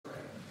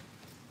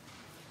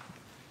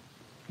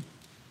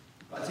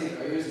I'll take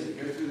our ears and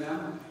hear through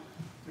them,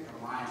 take our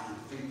minds and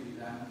think through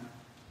them,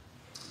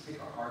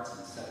 take our hearts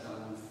and set them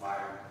on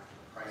fire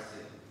for Christ's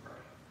sake, we pray.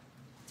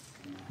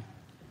 Amen.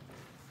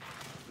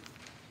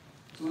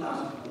 So when I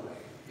was a boy,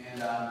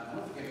 and I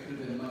don't think I could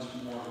have been much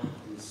more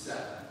than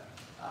 7,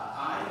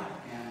 I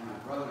and my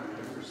brother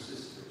and younger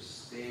sister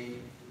stayed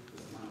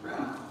with my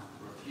grandma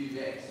for a few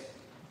days.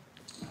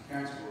 My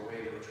parents were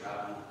away, they were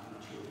traveling, I'm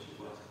not sure which it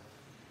was.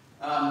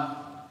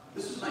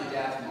 This was my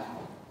dad's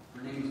mom.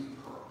 Her name was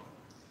Pearl.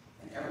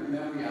 And every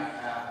memory I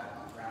have of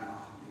my grandma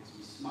makes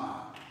me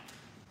smile.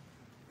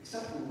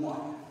 Except for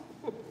one.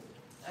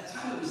 That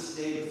time that we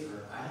stayed with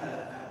her, I had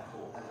a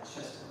cold, I had a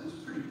chest cold. It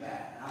was pretty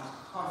bad, and I was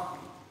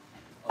coughing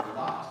a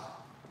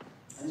lot.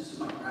 And this was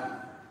my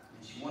grandmother,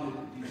 and she wanted to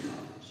do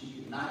something. She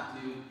could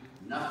not do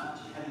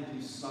nothing. She had to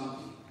do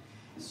something.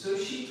 And so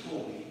she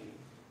told me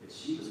that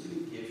she was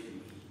going to give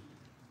me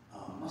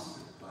a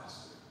mustard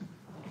plaster.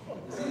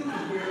 Has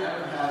anyone here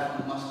ever had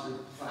a mustard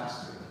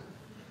plaster?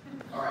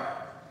 All right,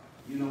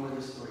 you know where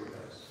this story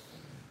goes.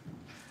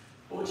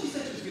 Well, when she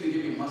said she was going to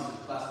give me a mustard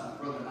plaster, my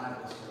brother and I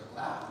both started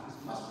laughing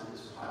because mustard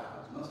is for hot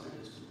dogs. Mustard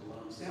is for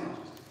bologna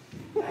sandwiches.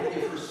 And I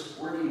give her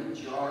squirting a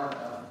jar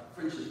of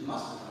French's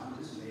mustard on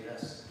just made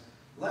us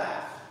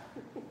laugh.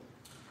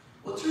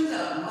 Well, it turns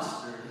out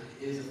mustard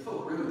is a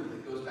folk remedy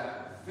that goes back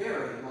a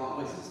very long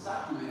ways. It's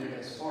documented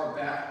as far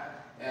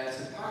back as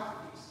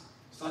Hippocrates.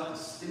 It's thought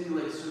to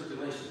stimulate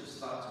circulation. It's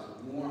thought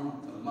to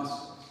warm the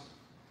muscles.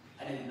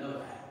 I didn't know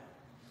that.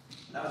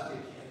 When I was a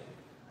big kid,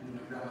 I knew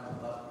my grandmother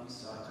loved me,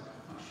 so I took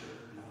off my shirt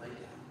and I lay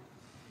down.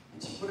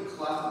 And she put a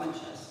cloth on my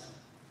chest.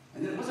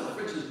 And then it wasn't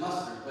French's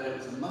mustard, but it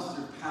was a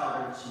mustard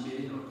powder that she made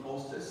into a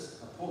poultice,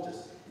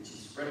 and she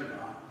spread it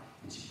on,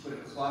 and she put a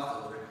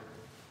cloth over it.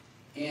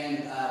 And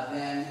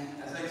then,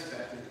 as I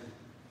expected,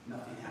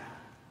 nothing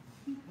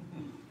happened.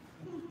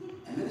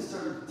 And then it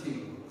started to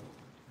tingle a little.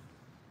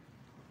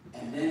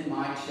 And then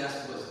my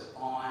chest was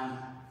on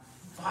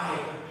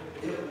fire.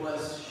 It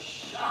was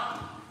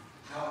shocking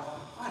how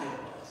hot it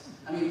was.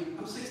 I mean,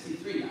 I'm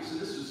 63 now, so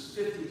this was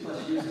 50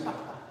 plus years ago.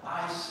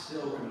 I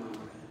still remember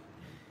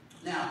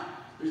it. Now,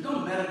 there's no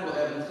medical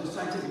evidence, no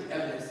scientific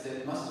evidence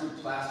that mustard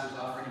plasters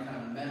offer any kind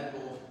of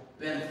medical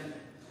benefit.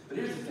 But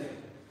here's the thing.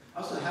 I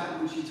also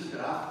happened when she took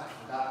it off, I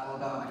forgot all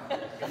about my I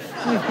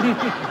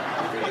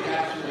think it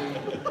actually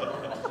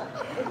worked.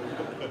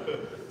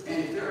 And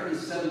if there are any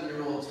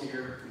 7-year-olds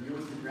here, and you're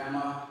with your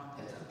grandma,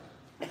 heads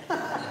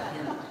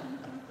up.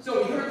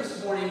 So we heard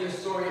this morning the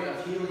story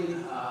of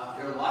healing.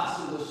 There are lots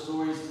of those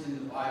stories in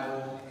the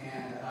Bible,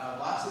 and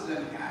lots of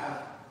them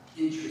have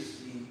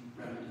interesting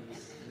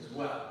remedies as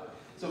well.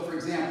 So for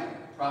example,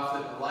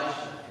 Prophet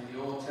Elisha in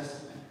the Old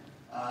Testament,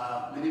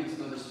 many of us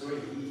know the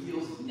story. He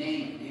heals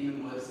Naaman.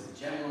 Naaman was the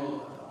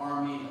general of the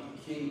army of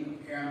the king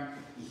of Aram.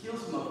 He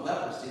heals him of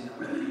leprosy, and the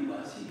remedy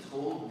was he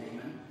told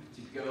Naaman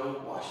to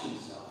go wash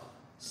himself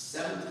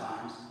 7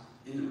 times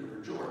in the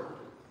River Jordan.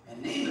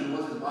 And Naaman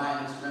wasn't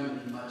buying this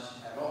remedy much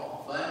at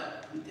all,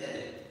 but he did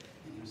it,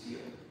 and he was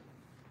healed.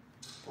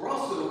 We're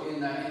also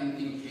in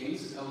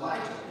Kings,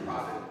 Elijah, the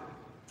prophet,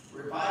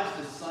 revives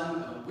the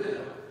son of a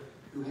widow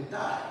who had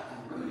died. And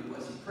the remedy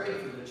was he prayed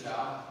for the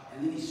child,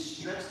 and then he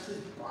stretched his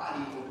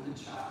body over the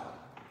child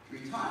 3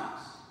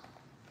 times.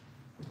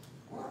 It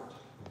worked.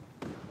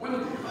 Or in the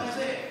book of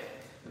Isaiah,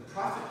 the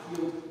prophet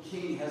healed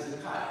King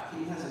Hezekiah.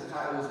 King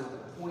Hezekiah was at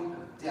the point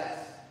of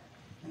death.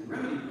 And the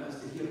remedy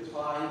was that he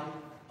applied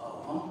a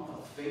lump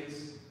of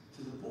figs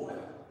to the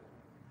boil.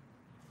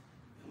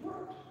 It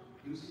worked.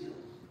 He was healed.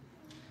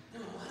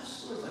 There are a lot of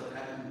stories like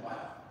that in the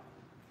Bible.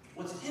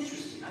 What's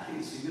interesting, I think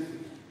is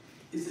significant,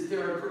 is that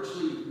there are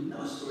virtually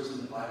no stories in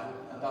the Bible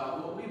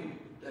about what we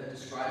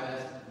describe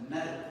as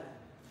medical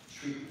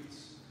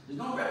treatments. There's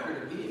no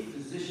record of any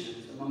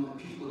physicians among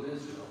the people of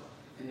Israel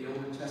in the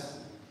Old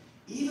Testament,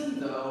 even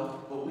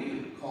though what we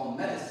would call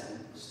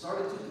medicine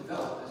started to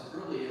develop as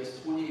early as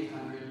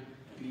 2800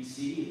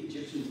 BCE. The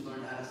Egyptians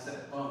learned how to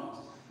set bones.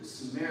 The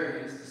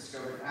Sumerians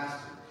discovered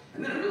aspirin.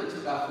 And then it really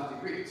took off with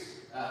the Greeks.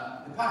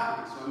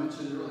 Hippocrates, who I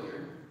mentioned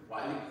earlier,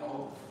 widely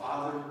called the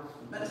father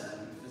of medicine.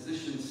 And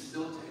physicians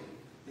still take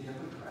the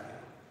Hippocratic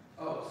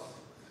oath.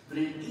 But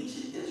in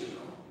ancient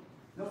Israel,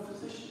 no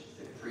physicians.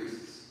 They had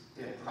priests.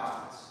 They had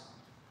prophets.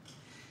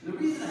 And the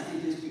reason I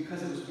think is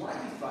because it was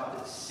widely thought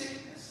that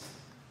sickness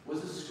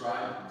was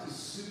ascribed to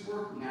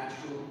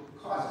supernatural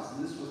causes.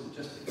 And this wasn't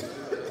just in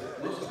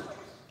most countries.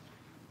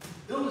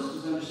 Illness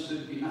was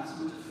understood to be not so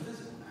much a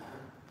physical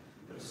matter,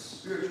 but a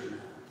spiritual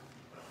matter.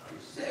 You're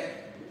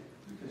sick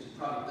because you've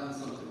probably done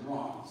something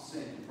wrong,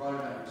 sin. You brought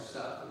it out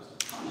yourself. It was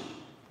a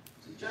punishment.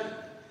 It was a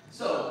judgment.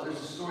 So there's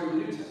a story in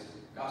the New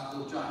Testament,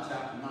 Gospel of John,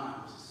 chapter 9.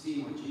 There's a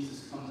scene where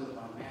Jesus comes up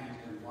on a man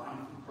who's been blind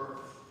from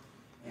birth.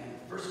 And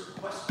the first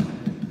question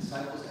that the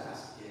disciples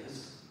ask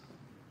is,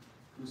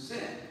 who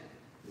sinned?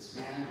 This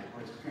man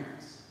or his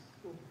parents?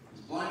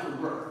 He's blind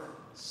from birth.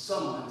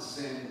 Someone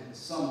sinned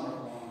somewhere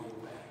along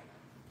the way.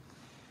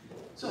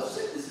 So if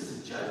sickness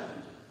is a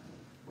judgment,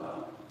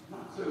 well,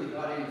 not clearly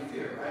God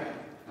interfere, right?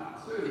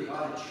 Not clearly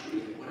God to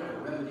treat it, whatever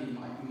remedy you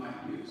might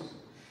use.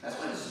 That's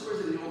why the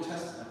stories in the Old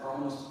Testament are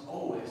almost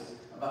always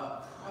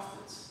about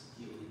prophets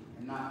healing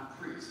and not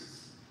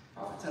priests.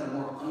 Prophets had a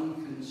more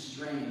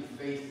unconstrained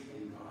faith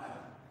in God.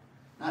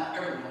 Not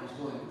everyone was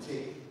willing to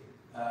take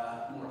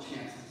more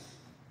chances.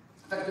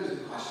 In fact, there's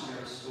a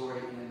cautionary story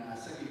in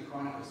 2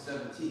 Chronicles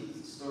 17.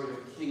 It's the story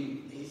of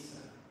King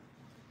Asa.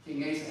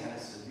 King Asa had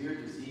a severe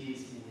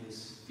disease in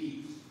his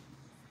feet.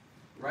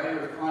 The writer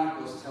of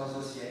Chronicles tells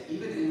us, yet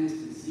even in his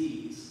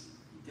disease,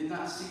 he did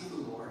not seek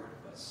the Lord,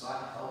 but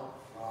sought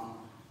help from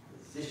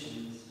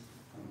physicians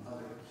from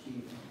other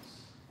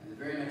kingdoms. And the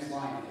very next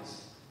line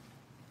is,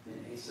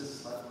 then Asa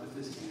slept with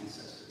his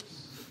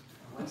ancestors.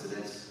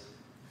 Coincidence?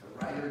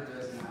 The writer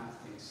does not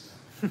think so.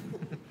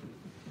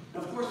 Now,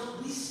 of course,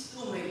 we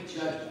still make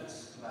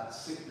judgments about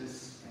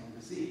sickness and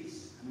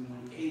disease. I mean,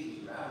 when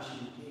AIDS was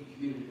ravishing the gay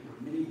community, there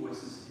were many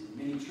voices in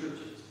many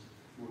churches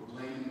who were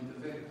blaming the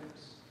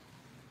victims.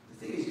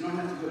 The thing is, you don't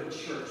have to go to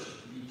church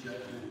to be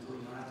judgmental.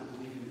 You don't have to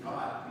believe in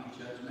God to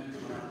be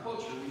judgmental. In our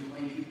culture, we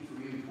blame people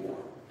for being poor.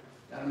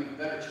 Got to make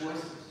better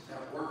choices.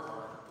 Got to work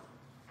harder.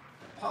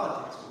 In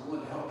politics, we're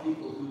willing to help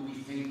people who we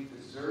think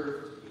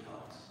deserve to be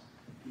helped.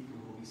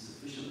 People who will be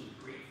sufficiently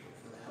grateful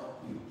for the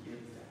help we give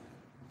them.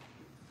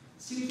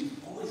 It seems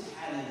we've always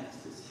had in us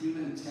this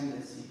human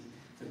tendency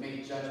to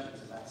make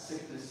judgments about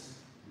sickness,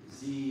 and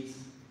disease,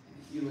 and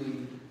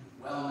healing,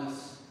 and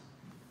wellness.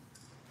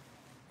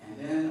 And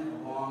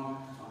then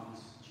along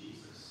comes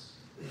Jesus.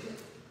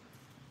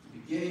 The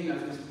beginning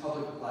of his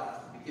public life,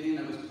 the beginning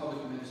of his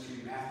public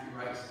ministry, Matthew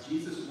writes,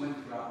 Jesus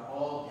went throughout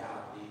all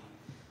Galilee,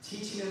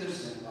 teaching in their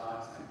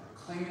synagogues and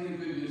proclaiming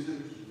the good news of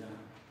the kingdom,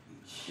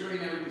 and curing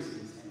every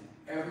disease and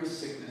every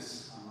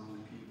sickness among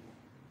the people.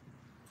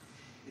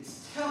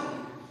 It's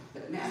telling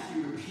that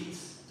Matthew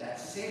repeats that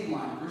same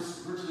line,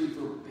 virtually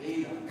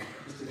verbatim,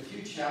 just a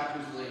few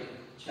chapters later,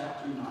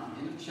 chapter 9,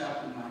 end of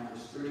chapter 9,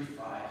 verse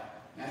 35.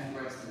 Matthew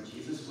writes that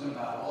Jesus went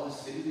about all the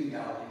cities and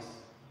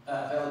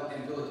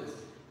and villages,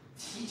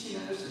 teaching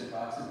in their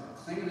synagogues and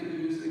proclaiming the good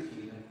news of the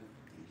kingdom,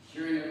 and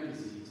curing every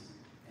disease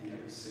and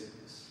every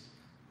sickness.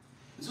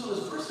 And so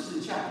those verses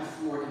in chapter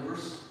 4 and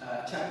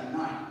chapter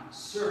 9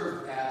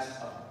 serve as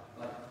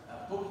a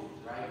bookend,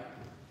 right?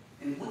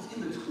 And what's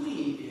in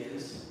between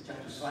is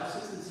chapters 5,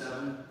 6, and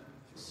 7,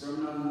 the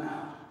Sermon on the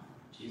Mount,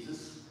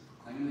 Jesus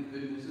proclaiming the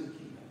good news of the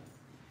kingdom.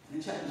 And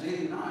in chapters 8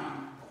 and 9,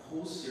 a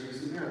whole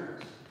series of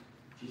miracles.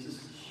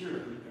 Jesus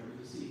curing every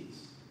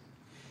disease.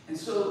 And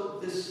so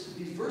these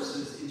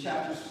verses in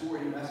chapters 4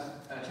 and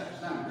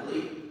chapters 9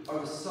 really are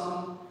the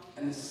sum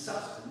and the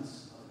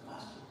substance of the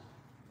gospel.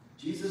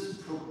 Jesus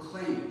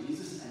proclaiming,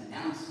 Jesus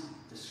announcing,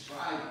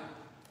 describing,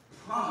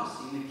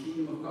 promising the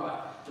kingdom of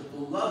God, the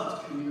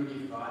beloved community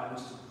of God, in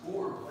which the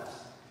poor are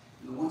blessed,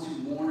 and the ones who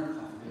mourn are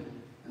comforted,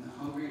 and the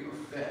hungry are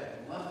fed.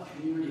 A beloved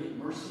community of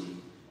mercy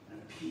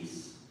and of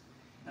peace,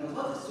 and a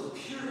love that's so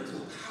pure and so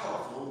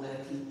powerful that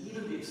it can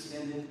even be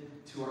extended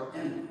to our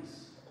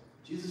enemies.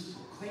 Jesus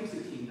proclaims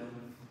the kingdom,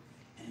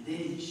 and then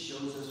he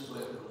shows us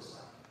what it looks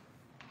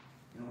like.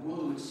 In a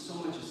world in which so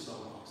much is so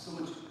wrong, so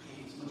much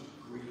pain, so much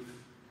grief,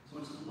 so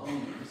much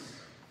loneliness,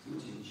 so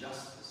much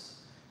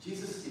injustice,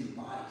 Jesus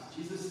embodies,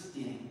 Jesus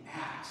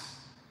enacts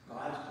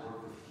God's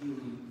work of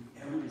healing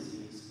every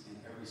disease and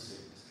every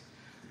sickness.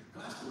 The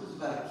gospel is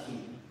about a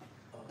kingdom,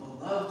 a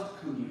beloved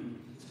community.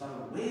 It's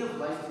about a way of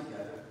life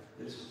together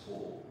that is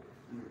whole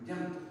and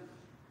redemptive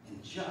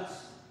and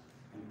just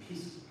and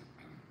peaceful.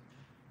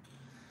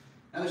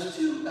 Now there's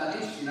two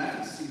interesting, I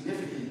think,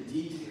 significant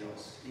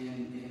details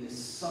in this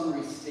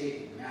summary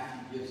statement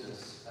Matthew gives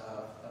us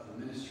of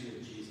the ministry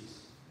of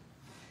Jesus.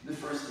 And the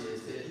first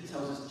is that he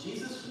tells us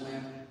Jesus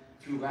went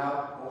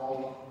throughout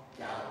all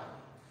Galilee.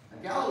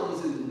 Now Galilee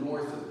is in the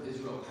north of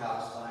Israel,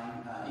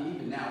 Palestine, and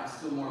even now it's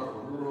still more of a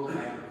rural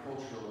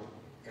agricultural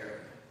area.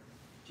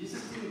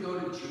 Jesus didn't go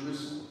to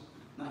Jerusalem,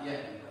 not yet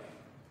anyway.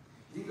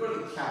 He didn't go to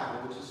the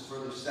capital, which is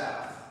further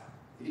south.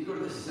 He didn't go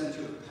to the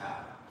center of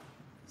power.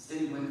 Instead,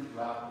 he went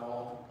throughout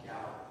all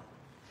Galilee.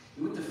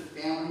 He went to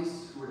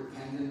families who were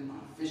dependent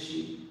on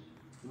fishing.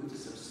 He went to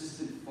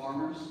subsistent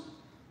farmers.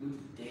 He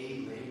went to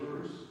day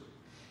laborers.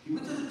 He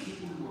went to the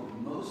people who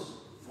were most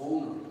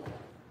vulnerable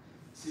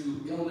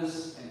to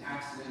illness and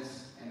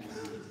accidents and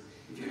disease.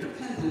 If you're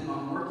dependent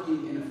on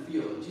working in a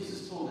field,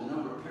 Jesus told a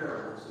number of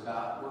parables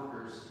about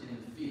workers in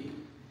the field.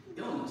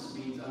 Illness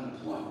means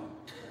unemployment.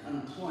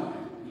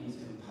 Unemployment means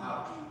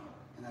impoverishment.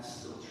 And that's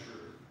still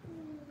true.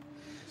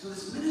 So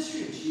this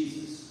ministry of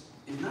Jesus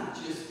is not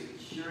just the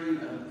curing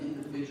of an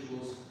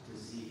individual's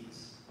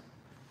disease.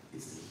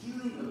 It's the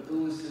healing of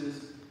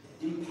illnesses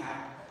that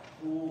impact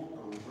a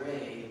whole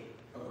array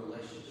of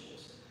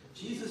relationships.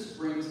 Jesus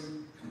brings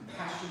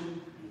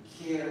compassion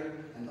and care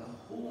and the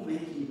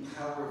whole-making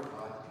power of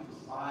God to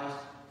people's lives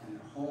and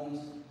their homes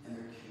and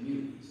their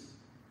communities.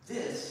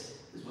 This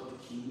is what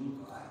the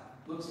kingdom of God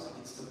looks like.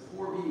 It's the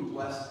poor being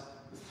blessed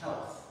with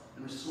health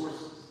and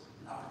resources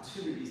and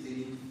opportunities they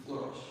need to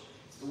flourish.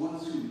 It's the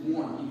ones who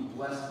mourn being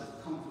blessed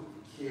with comfort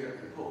and care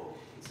and hope.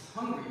 It's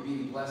hungry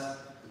being blessed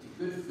with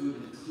the good food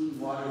and the clean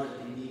water that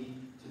they need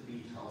to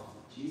be healthy.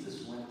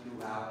 Jesus went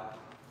throughout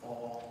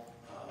all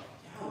of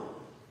Galilee.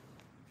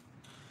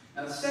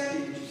 Now, the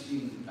second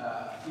interesting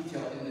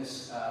detail in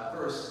this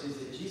verse is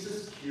that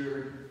Jesus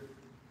cured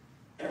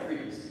every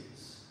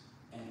disease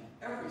and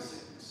every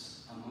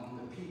sickness among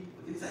the people.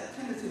 It's that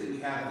tendency that we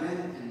have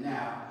then and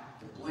now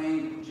to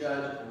blame,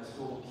 judge, or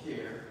withhold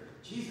care.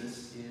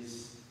 Jesus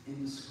is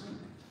indiscriminate.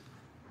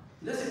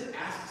 He doesn't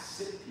ask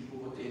sick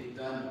people what they've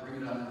done to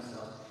bring it on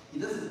themselves. He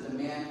doesn't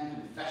demand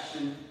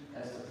confession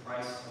as the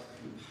price of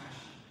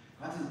compassion.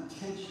 God's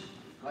intention,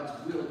 God's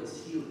will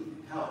is healing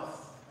and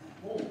health and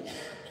wholeness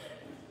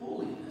and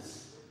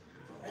holiness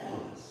for all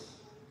of us,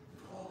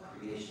 for all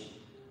creation.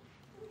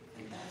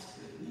 And that's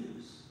good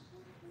news.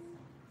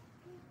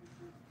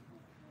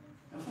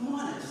 Now, if I'm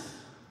honest,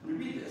 when I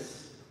read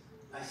this,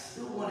 I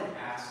still want to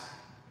ask,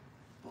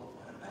 but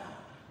what about?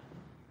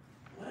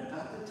 What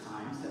about the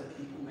times that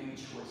people make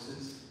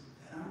choices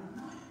that are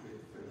not good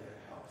for their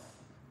health?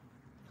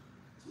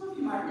 Some of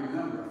you might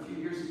remember a few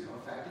years ago,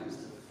 in fact, it was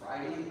the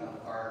Friday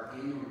of our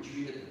annual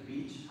retreat at the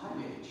beach, I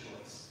made a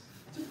choice.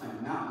 I took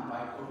my mountain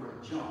bike over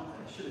a jump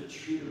that I should have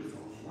treated with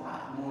a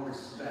lot more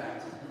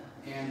respect.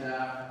 And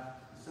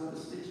so the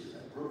stitches,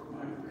 I broke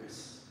my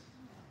wrist.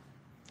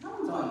 That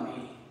one's on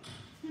me.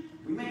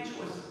 We make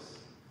choices.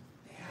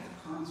 They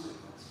have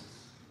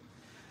consequences.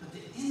 But the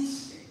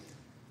instinct,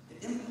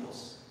 the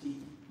impulse, the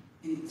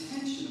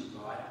intention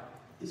of God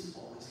is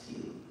always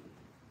healing.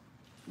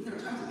 And there are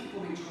times that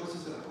people make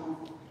choices that are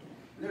harmful.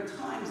 And there are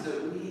times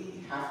that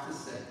we have to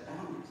set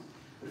boundaries.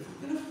 But if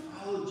we're going to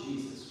follow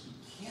Jesus,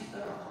 we can't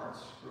let our hearts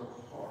grow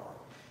hard.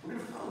 We're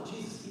going to follow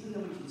Jesus even though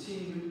we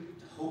continue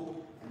to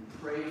hope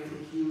and pray for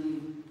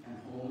healing and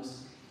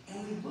wholeness.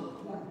 And we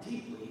look more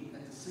deeply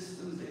at the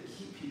systems that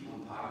keep people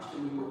impoverished,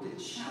 and we work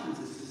to challenge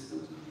the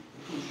systems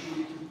that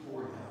contribute to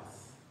poor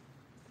health.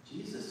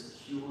 Jesus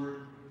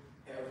cured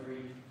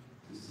every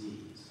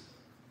disease.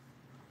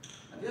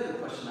 Now, the other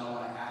question I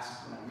want to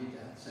ask when I read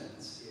that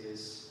sentence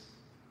is,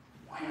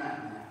 why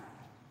not now?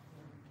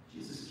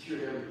 Jesus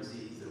cured every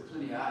disease. There are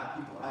plenty of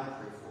people I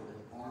pray for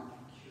that aren't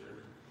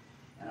cured.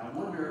 And I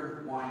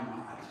wonder why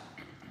not.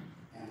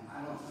 And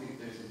I don't think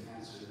there's an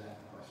answer to that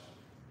question.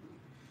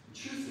 The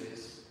truth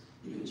is,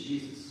 even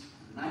Jesus,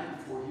 the night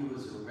before he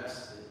was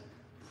arrested,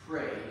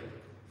 prayed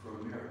for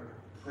a miracle.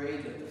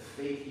 Prayed that the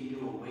fate he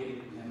knew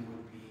awaited him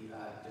would be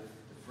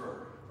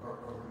deferred or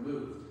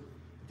removed.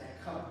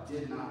 That cup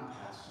did not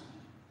pass from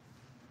him.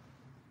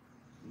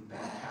 When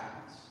bad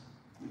happens,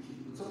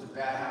 when something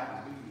bad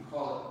happens, we can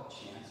call it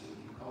chance, or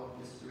we can call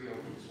it history, or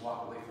we can just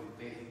walk away from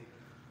faith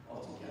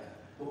altogether.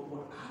 But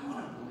what I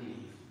want to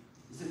believe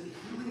is that the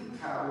healing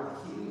power,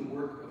 the healing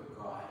work of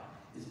God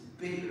is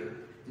bigger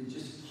than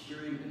just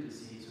curing the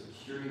disease or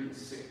curing the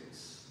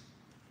sickness.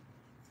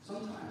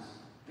 Sometimes,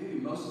 maybe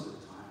most of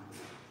the time,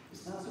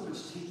 it's not so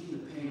much taking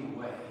the pain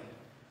away,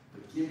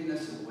 but giving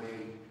us a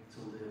way to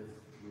live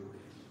through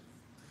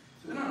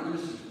it. So in our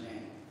ministry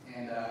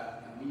manual,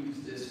 and we use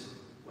this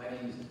for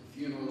weddings and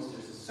funerals,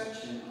 there's a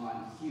section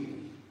on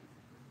healing.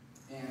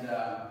 And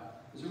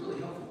there's a really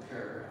helpful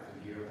paragraph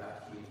in here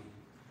about healing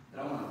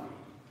that I want to read.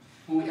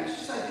 When we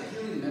exercise the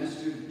healing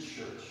ministry of the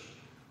church,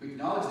 we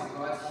acknowledge that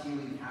God's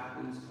healing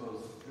happens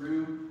both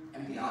through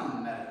and beyond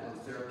the medical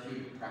and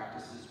therapeutic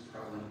practices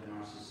prevalent in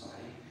our society.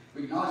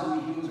 We acknowledge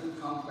that we humans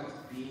are complex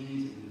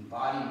beings and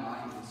body,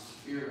 mind, and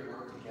spirit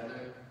work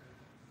together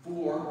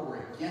for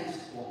or against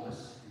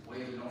wholeness in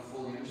ways we don't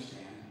fully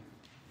understand.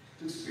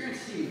 To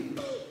experience healing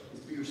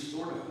is to be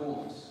restored to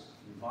wholeness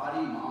in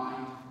body,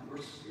 mind, or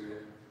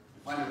spirit,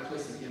 and find our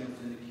place again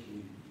within the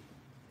community.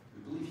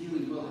 We believe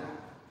healing will happen.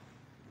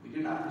 We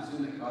do not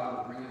presume that God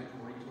will bring it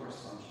according to our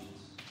assumptions.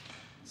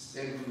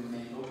 Instead, we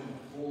remain open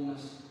to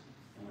wholeness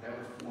in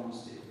whatever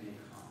forms it may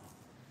come.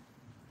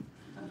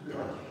 Sometimes we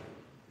are here.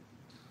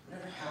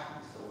 Whatever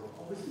happens, though,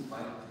 we're always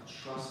invited to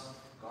trust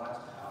God's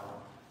power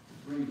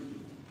to bring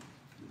healing,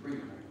 to bring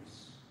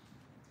wholeness.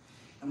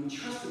 And we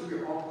trust that we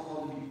are all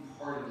called to be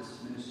part of this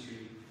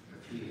ministry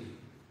of healing.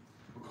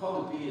 We're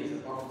called to be,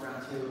 as Arthur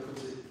Brown Taylor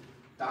puts it,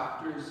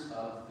 doctors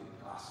of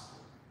the gospel.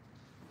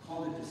 We're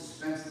called to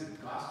dispense the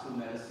gospel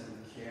medicine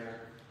of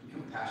care and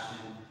compassion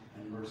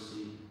and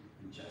mercy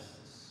and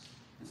justice.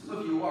 And some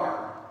of you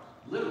are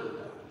literally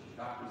doctors. You're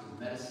doctors of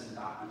medicine,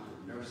 doctors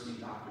of nursing,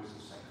 doctors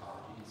of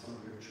psychology. And some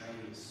of you are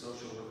trained as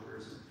social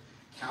workers and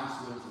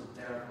counselors and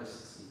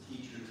therapists and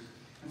teachers.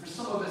 And for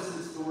some of us,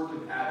 it's the work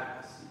of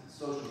advocacy,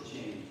 social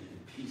change,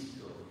 and peace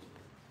building.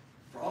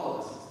 For all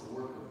of us, it's the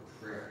work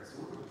of prayer. It's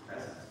the work of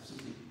presence. It's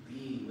simply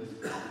being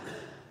with God.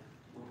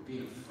 The work of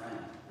being a friend.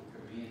 The work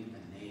of being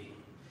a neighbor.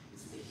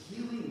 It's the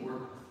healing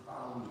work of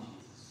following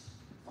Jesus.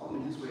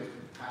 Following his way of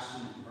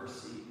compassion and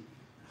mercy and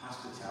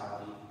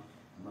hospitality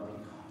and loving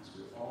kindness.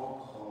 We're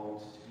all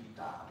called to be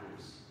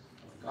doctors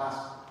of the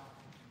gospel.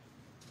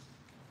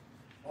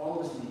 All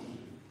of us need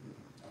healing.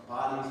 Our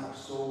bodies, our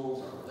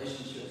souls, our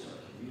relationships, our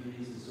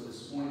communities. And so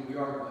this morning we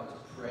are going to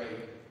pray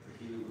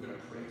for healing. We're going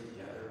to pray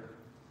together.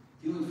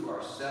 Healing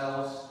for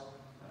ourselves,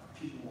 for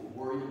people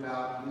we're worried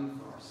about. Healing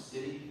for our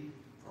city,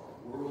 for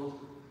our world,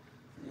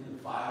 for the end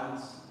of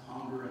violence,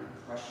 and hunger, and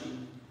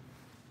oppression.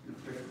 We're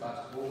going to pray for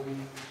God's holy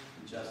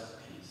and just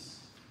peace.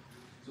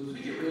 So as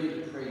we get ready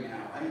to pray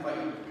now, I I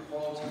invite you to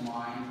call to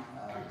mind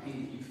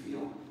pain that you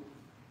feel,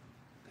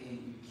 pain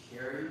that you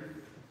carry.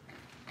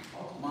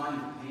 Call to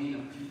mind the pain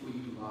of people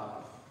you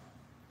love,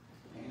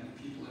 pain of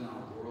people in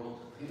our world,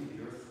 pain of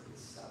the earth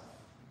itself.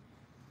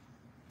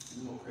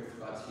 And we'll pray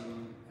for God's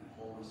healing and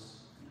wholeness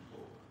and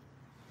hope.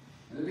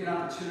 And there'll be an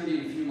opportunity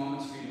in a few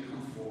moments for you to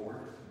come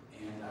forward.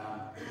 And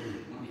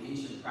one of the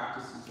ancient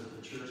practices of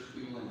the church,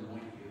 we will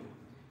anoint you.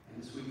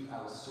 And this week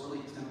I was sorely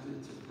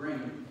tempted to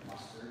bring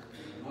mustard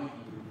and anoint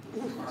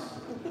you with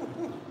mustard.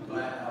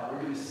 But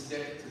we're going to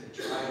stick to the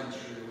tried and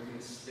true. We're going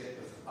to stick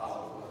with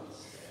olive oil.